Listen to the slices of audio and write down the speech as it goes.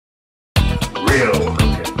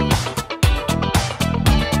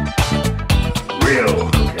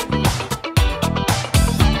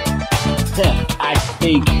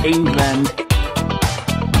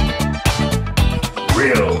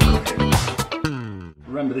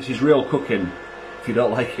Remember, this is real cooking. If you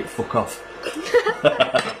don't like it, fuck off.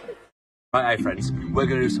 Right, hey friends, we're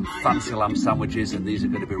going to do some fancy lamb sandwiches and these are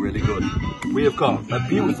going to be really good. We have got a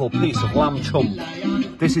beautiful piece of lamb chump.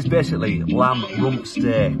 This is basically lamb rump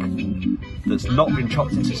steak that's not been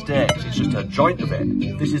chopped into steaks, it's just a joint of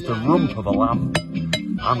it. This is the rump of a lamb.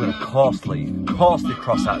 I'm going to coarsely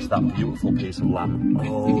cross out that beautiful piece of lamb.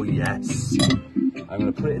 Oh yes. I'm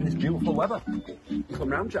going to put it in this beautiful Weber. Come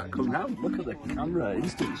round, Jack, come round. Look at the camera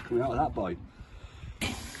instance coming out of that boy.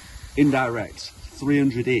 Indirect.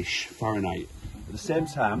 300-ish Fahrenheit. At the same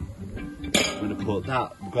time, I'm going to put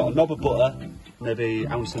that. We've got a knob of butter, maybe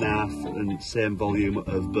ounce and a half, and same volume of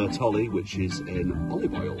Bertolli, which is in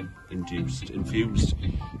olive oil infused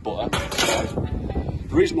butter.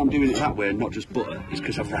 The reason I'm doing it that way and not just butter is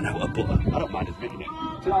because I've ran out of butter. I don't mind admitting it.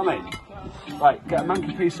 Do you know what I mean? Right, get a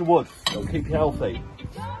manky piece of wood. It'll keep you healthy.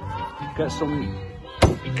 Get some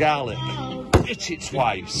garlic. Hit it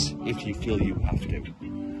twice if you feel you have to.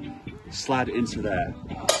 Slide it into there.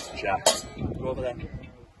 Jack, go over there.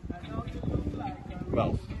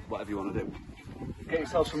 Well, whatever you want to do. Get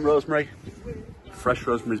yourself some rosemary. Fresh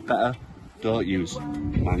rosemary's better. Don't use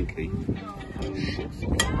manky. Oh, shit.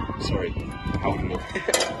 Sorry. Powdered up.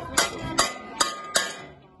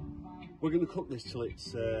 We're going to cook this till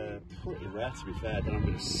it's pretty rare, to be fair. Then I'm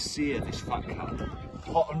going to sear this fat cat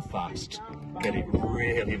hot and fast, get it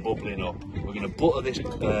really bubbling up. We're going to butter this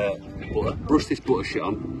brush this butter shit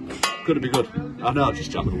on. It's going to be good. I know, I'm just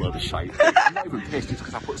jamming a load of shite. I'm not even pissed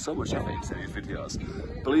because I put so much effort into these videos.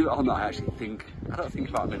 Believe it or not, I don't think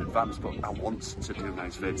about them in advance, but I want to do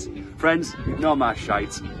nice vids. Friends, ignore my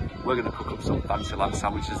shite. We're going to cook up some fancy lamb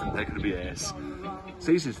sandwiches and they're going to be ace. It's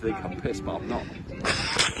easy to think I'm pissed, but I'm not.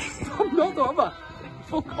 I'm not though, am I?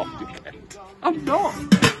 Fuck off, dickhead. I'm not.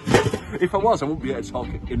 If I was, I wouldn't be able to talk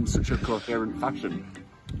in such a coherent fashion.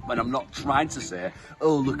 When I'm not trying to say,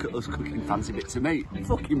 oh, look at us cooking fancy bits of meat.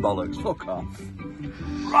 Fucking bollocks, fuck off.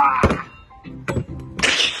 Rah!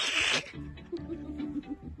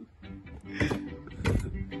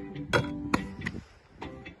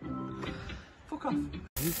 Fuck off.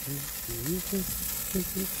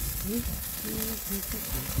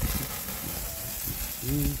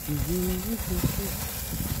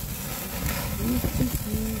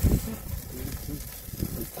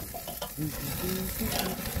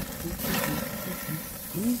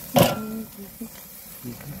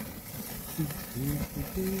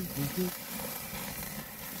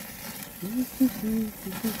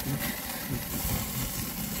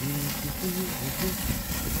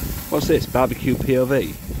 What's this? Barbecue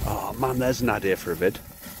POV? Oh man, there's an idea for a vid.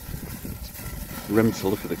 Remember to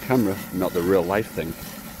look at the camera, not the real life thing.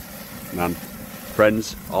 Man,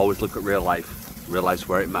 friends, always look at real life. Real life's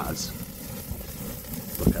where it matters.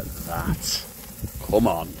 Look at that. Come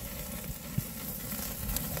on.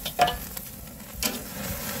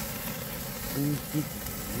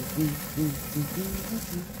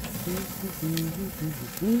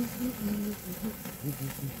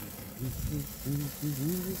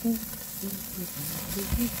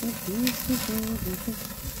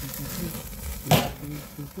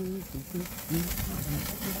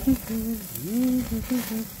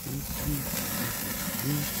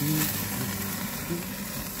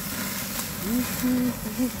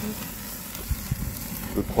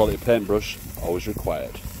 Good quality paintbrush, always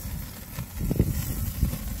required.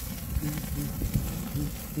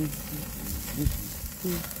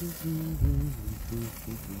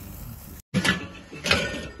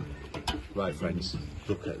 Right friends,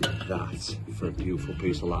 look at that for a beautiful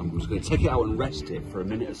piece of lamb. I'm just going to take it out and rest it for a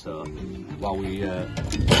minute or so while we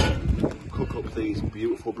cook up these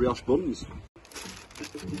beautiful brioche buns.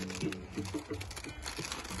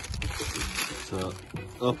 So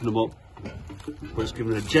open them up, we're just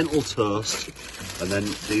giving it a gentle toast, and then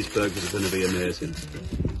these burgers are going to be amazing.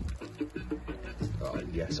 Oh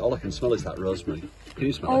yes, all I can smell is that rosemary. Can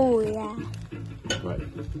you smell it? Oh yeah. Right.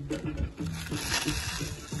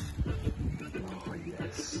 Oh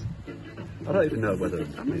yes. I don't even know whether,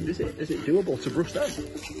 I mean, is it doable to brush that?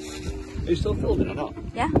 Are you still filming or not?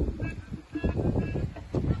 Yeah.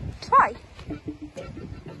 Try.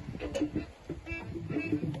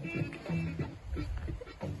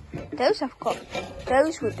 Those I've got.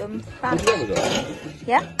 Those with them. Have you ever done?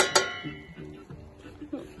 Yeah.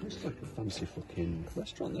 Look, it's like a fancy fucking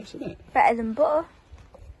restaurant, this, isn't it? Better than butter.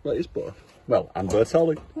 Well, it is butter. Well, and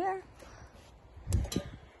Bertolli. Yeah.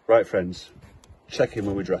 Right, friends. Check in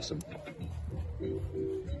when we dress them.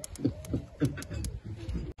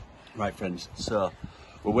 Right, friends. So,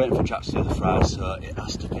 we're waiting for Jack to do the fries, so it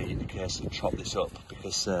has to be the case of chop this up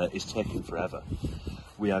because it's taking forever.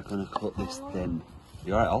 We are going to cut this thin.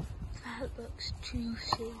 You alright, Al? That looks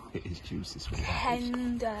juicy. It is juicy, sweet.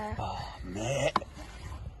 Tender. Oh, mate.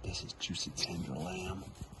 This is juicy, tender lamb.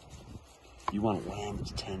 You want a lamb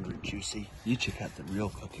that's tender and juicy? You check out the Real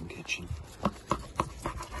Cooking Kitchen.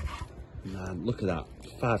 Man, look at that.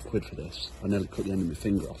 £5 for this. I nearly cut the end of my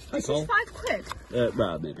finger off. This is £5?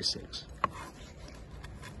 Well, maybe 6.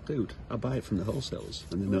 Dude, I buy it from the wholesalers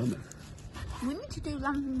and they know me. We need to do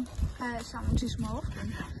lamb sandwiches more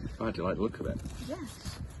often. I do like the look of it.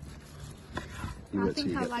 Yes. You I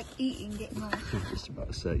think I like eating it more. I was just about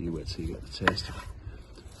to say, you wait till you get the taste of it.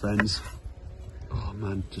 Friends, oh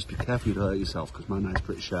man, just be careful you don't hurt yourself because my knife's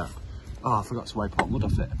pretty sharp. Oh, I forgot to wipe hot mud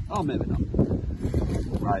off it. Oh, maybe not.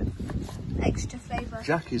 Right. Extra flavour.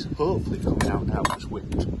 Jack is hopefully coming out now that's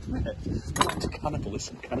whipped. Back to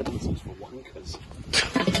cannibalism. Cannibalism's for wankers.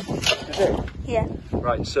 Yeah.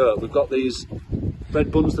 Right, so we've got these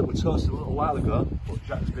bread buns that were toasted a little while ago, but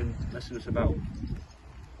Jack's been messing us about.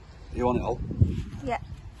 You want it all? Yeah.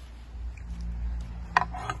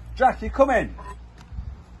 Jack, you come in.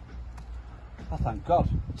 Oh, thank God.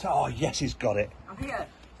 Oh, yes, he's got it. I'm here.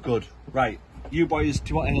 Good. Right. You boys,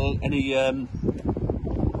 do you want any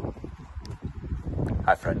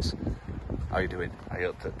Hi, friends. How are you doing? I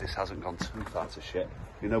hope that this hasn't gone too far to shit.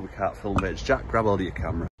 You know we can't film it. Jack, grab hold of your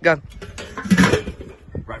camera. Go.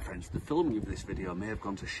 Right, friends, the filming of this video may have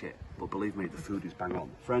gone to shit, but believe me, the food is bang on.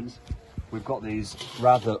 Friends, we've got these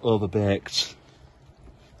rather overbaked...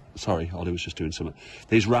 Sorry, Ollie was just doing something.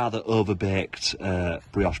 These rather overbaked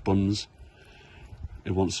brioche buns.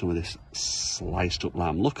 Who wants some of this sliced up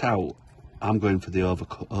lamb? Look how I'm going for the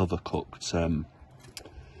overcooked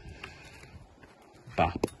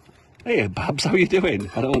bab. Hey, Babs, how you doing?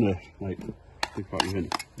 I don't want to, like, think about you in.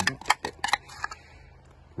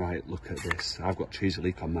 Right, look at this. I've got cheesy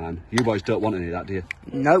leek on mine. You boys don't want any of that, do you?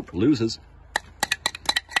 Nope. Losers.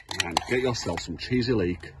 Man, get yourself some cheesy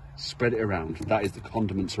leek, spread it around. That is the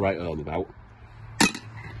condiment to write home about.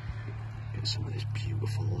 Get some of this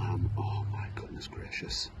beautiful lamb. Oh my goodness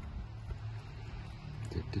gracious.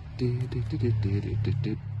 Do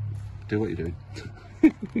what you're doing.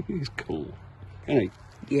 It's cool. Hey,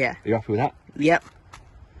 Yeah. are you happy with that? Yep.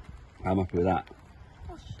 I'm happy with that.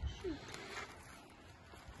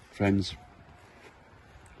 Friends,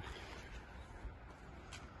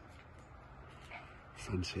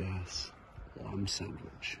 fancy ass lamb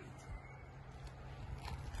sandwich.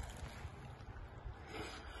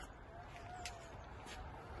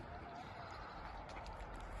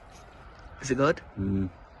 Is it good?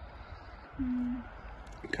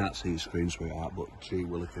 Can't see your screen, sweetheart, but gee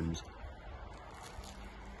willikins.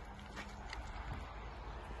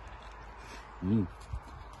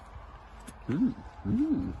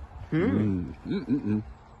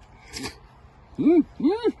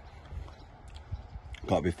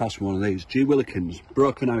 Gotta be fast with one of these. Gee willikins.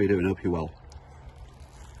 Broken, how are you doing? Hope you're well.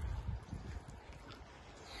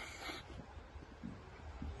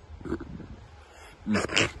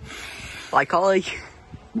 Like Ollie.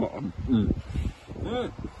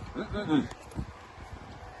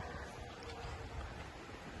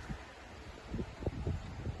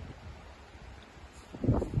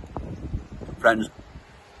 Friends,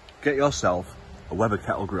 get yourself a Weber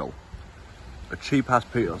kettle grill, a cheap ass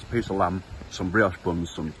piece of lamb, some brioche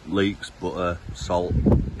buns, some leeks, butter, salt.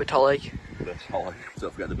 Batoli. Batoli.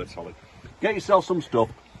 Don't forget the batoli. Get yourself some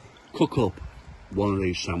stuff, cook up one of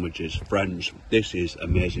these sandwiches. Friends, this is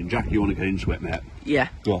amazing. Jack, you want to get into it, mate? Yeah.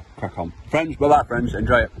 Go, crack on. Friends, bye-bye, friends.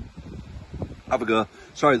 Enjoy it. Have a go.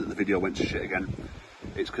 Sorry that the video went to shit again.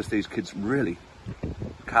 It's because these kids really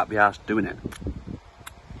can't be arsed doing it.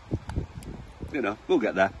 You know, we'll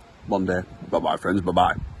get there one day. Bye-bye, friends.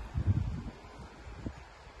 Bye-bye.